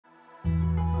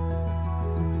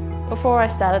Before I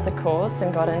started the course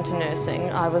and got into nursing,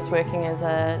 I was working as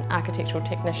an architectural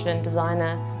technician and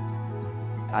designer.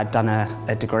 I'd done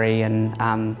a degree in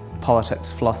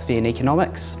politics, philosophy and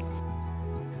economics.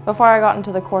 Before I got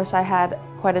into the course, I had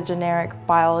quite a generic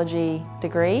biology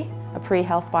degree, a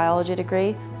pre-health biology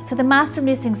degree. So the Master of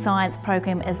Nursing Science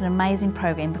program is an amazing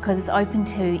program because it's open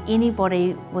to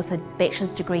anybody with a bachelor's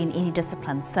degree in any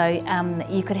discipline. So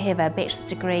you could have a bachelor's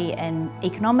degree in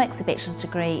economics, a bachelor's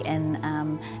degree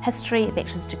in history, a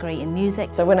bachelor's degree in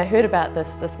music. So when I heard about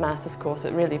this master's course,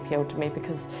 it really appealed to me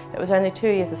because it was only 2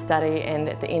 years of study, and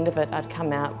at the end of it I'd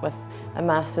come out with a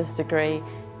master's degree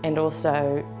and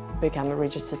also become a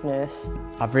registered nurse.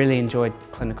 I've really enjoyed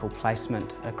clinical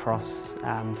placement across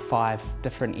 5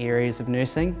 different areas of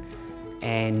nursing,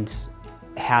 and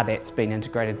how that's been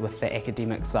integrated with the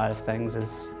academic side of things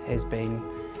has been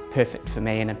perfect for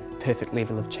me and a perfect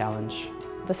level of challenge.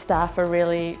 The staff are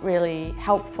really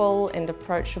helpful and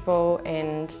approachable,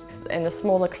 and the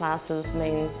smaller classes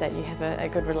means that you have a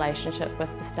good relationship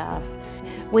with the staff.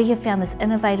 We have found this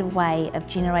innovative way of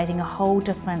generating a whole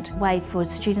different way for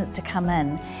students to come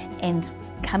in and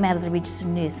come out as a registered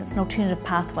nurse. It's an alternative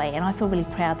pathway, and I feel really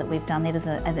proud that we've done that as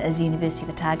a University of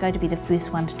Otago, to be the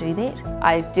first one to do that.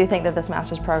 I do think that this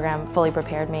master's program fully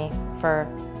prepared me for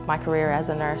my career as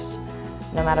a nurse.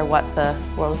 No matter what the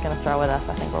world is going to throw at us,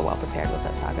 I think we're well prepared with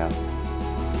Otago.